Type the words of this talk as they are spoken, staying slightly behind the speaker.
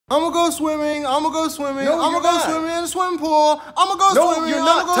I'm gonna go swimming. I'm gonna go swimming. No, I'm gonna go swimming in the swimming pool. I'm gonna go No, swimming. you're I'm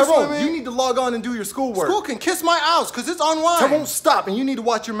not. gonna go Tyrone, swimming. you need to log on and do your schoolwork. School can kiss my ass because it's online. Tyrone, stop, and you need to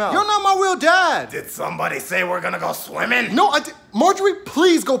watch your mouth. You're not my real dad. Did somebody say we're gonna go swimming? No, Marjorie,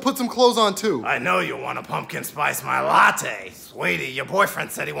 please go put some clothes on too. I know you want to pumpkin spice my latte. Sweetie, your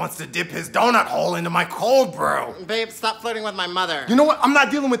boyfriend said he wants to dip his donut hole into my cold brew. Babe, stop flirting with my mother. You know what? I'm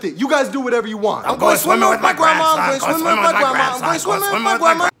not dealing with it. You guys do whatever you want. I'm going swimming with my grandma. I'm going swimming with my grandma. I'm going swimming with my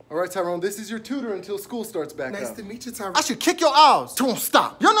grandma. All right, Tyrone, this is your tutor until school starts back up. Nice to meet you, Tyrone. I should kick your ass. Tyrone,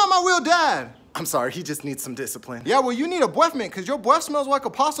 stop. You're not my real dad. I'm sorry, he just needs some discipline. Yeah, well, you need a breath mint because your breath smells like a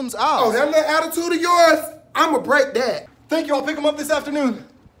possum's ass. Oh, that little attitude of yours, I'm gonna break that. Thank you. I'll pick him up this afternoon.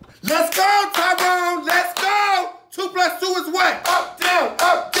 Let's go, Tyrone, let's go. 2 + 2 is what? Up, down,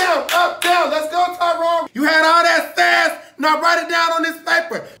 up, down, up, down. Let's go, Tyrone. You had all that sass, now write it down on this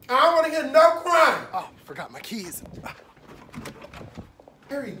paper. I don't wanna hear no crying. Oh, forgot my keys.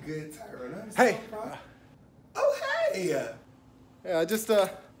 Very good, Tyrone. Hey. Oh, hey. Yeah, I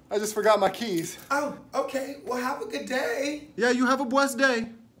just forgot my keys. Oh, okay. Well, have a good day. Yeah, you have a blessed day.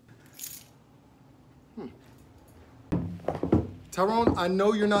 Tyrone, I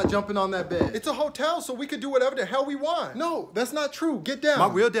know you're not jumping on that bed. It's a hotel, so we could do whatever the hell we want. No, that's not true. Get down. My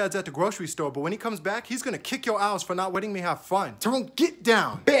real dad's at the grocery store, but when he comes back, he's gonna kick your ass for not letting me have fun. Tyrone, get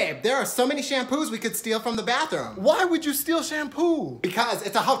down. Babe, there are so many shampoos we could steal from the bathroom. Why would you steal shampoo? Because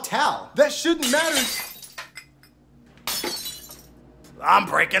it's a hotel. That shouldn't matter. I'm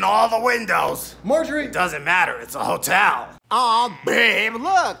breaking all the windows. Marjorie. Doesn't matter, it's a hotel. Aw, babe,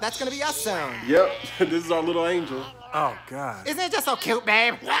 look, that's gonna be us soon. Yep, this is our little angel. Oh, God. Isn't it just so cute,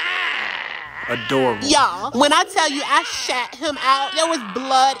 babe? Adorable. Y'all, when I tell you I shat him out, there was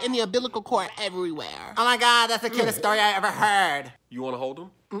blood in the umbilical cord everywhere. Oh my God, that's the cutest story I ever heard. You want to hold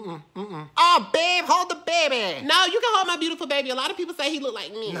him? Oh, babe, hold the baby. No, you can hold my beautiful baby. A lot of people say he look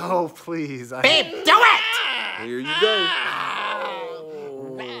like me. No, please. Babe, do it! Here you go.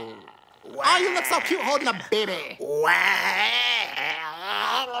 Oh, you look so cute holding a baby.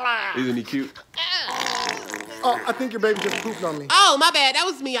 Isn't he cute? Oh, I think your baby just pooped on me. Oh, my bad. That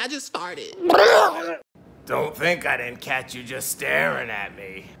was me. I just farted. Don't think I didn't catch you just staring at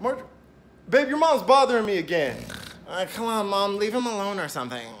me. Marjorie, babe, your mom's bothering me again. Come on, Mom, leave him alone or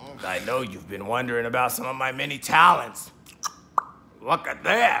something. I know you've been wondering about some of my many talents. Look at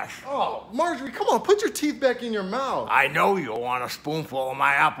this. Oh, Marjorie, come on, put your teeth back in your mouth. I know you'll want a spoonful of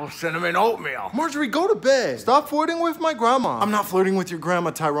my apple cinnamon oatmeal. Marjorie, go to bed. Stop flirting with my grandma. I'm not flirting with your grandma,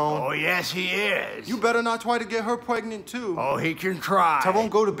 Tyrone. Oh, yes, he is. You better not try to get her pregnant, too. Oh, he can try. Tyrone,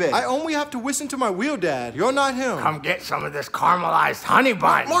 go to bed. I only have to listen to my real dad. You're not him. Come get some of this caramelized honey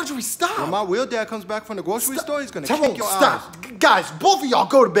bun. Marjorie, stop. When my real dad comes back from the grocery store, he's gonna Tyrone, kick your stop. ass. Guys, both of y'all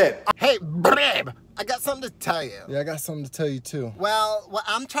go to bed. Hey, babe, I got something to tell you. Yeah, I got something to tell you, too. Well, what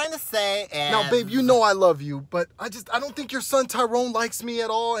I'm trying to say is... Now, babe, you know I love you, but I don't think your son Tyrone likes me at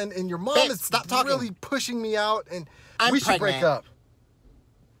all, and your mom Babe, is stop talking. really pushing me out, and I'm we should break pregnant. up.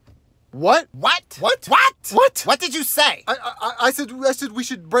 What? What? What? What? What? What did you say? I said we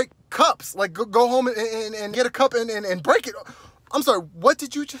should break cups. Like, go home and get a cup and break it. I'm sorry, what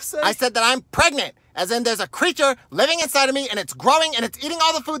did you just say? I said that I'm pregnant, as in there's a creature living inside of me, and it's growing, and it's eating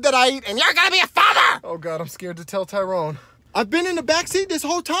all the food that I eat, and you're gonna be a father! Oh, God, I'm scared to tell Tyrone. I've been in the backseat this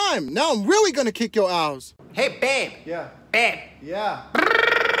whole time. Now I'm really gonna kick your ass. Hey, babe. Yeah. Babe. Yeah.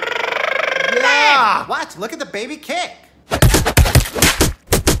 Yeah! Watch, look at the baby kick.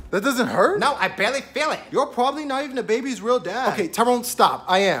 That doesn't hurt? No, I barely feel it. You're probably not even the baby's real dad. Okay, Tyrone, stop.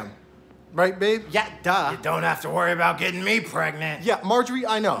 I am. Right, babe? Yeah, duh. You don't have to worry about getting me pregnant. Yeah, Marjorie,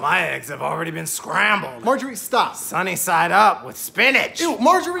 I know. My eggs have already been scrambled. Marjorie, stop. Sunny side up with spinach. Ew,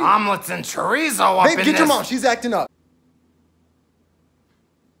 Marjorie. Omelets and chorizo up Babe, in get this. your mom. She's acting up.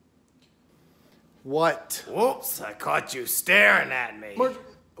 What? Whoops, I caught you staring at me. Marjorie,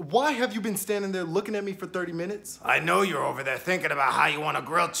 why have you been standing there looking at me for 30 minutes? I know you're over there thinking about how you want to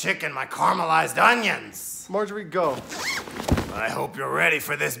grill chicken, my caramelized onions. Marjorie, go. I hope you're ready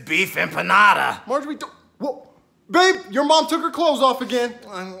for this beef empanada. Marjorie, don't. Whoa. Babe, your mom took her clothes off again.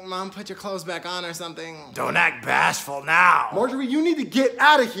 Mom, put your clothes back on or something. Don't act bashful now. Marjorie, you need to get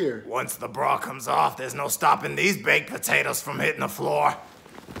out of here. Once the bra comes off, there's no stopping these baked potatoes from hitting the floor.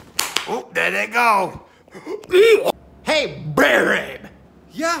 Oop, there they go. Hey, babe.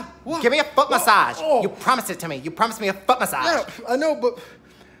 Yeah, what? Give me a foot massage. Oh. You promised it to me. You promised me a foot massage. Yeah, I know, but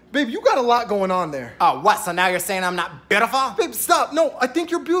babe, you got a lot going on there. Oh, what? So now you're saying I'm not beautiful? Babe, stop. No, I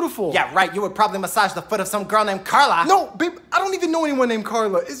think you're beautiful. Yeah, right. You would probably massage the foot of some girl named Carla. No, babe, I don't even know anyone named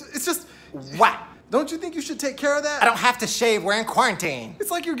Carla. It's just... What? Don't you think you should take care of that? I don't have to shave. We're in quarantine.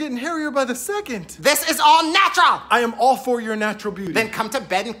 It's like you're getting hairier by the second. This is all natural. I am all for your natural beauty. Then come to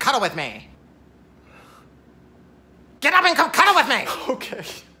bed and cuddle with me. Get up and come cuddle with me. Okay.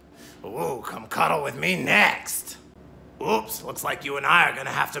 Ooh, come cuddle with me next. Oops, looks like you and I are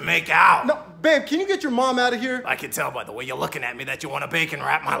gonna have to make out. No, babe, can you get your mom out of here? I can tell by the way you're looking at me that you want to bacon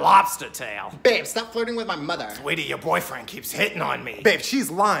wrap my lobster tail. Babe, stop flirting with my mother. Sweetie, your boyfriend keeps hitting on me. Babe,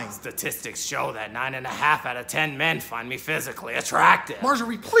 she's lying. Statistics show that 9.5 out of 10 men find me physically attractive.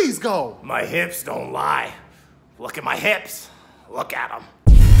 Marjorie, please go. My hips don't lie. Look at my hips. Look at them.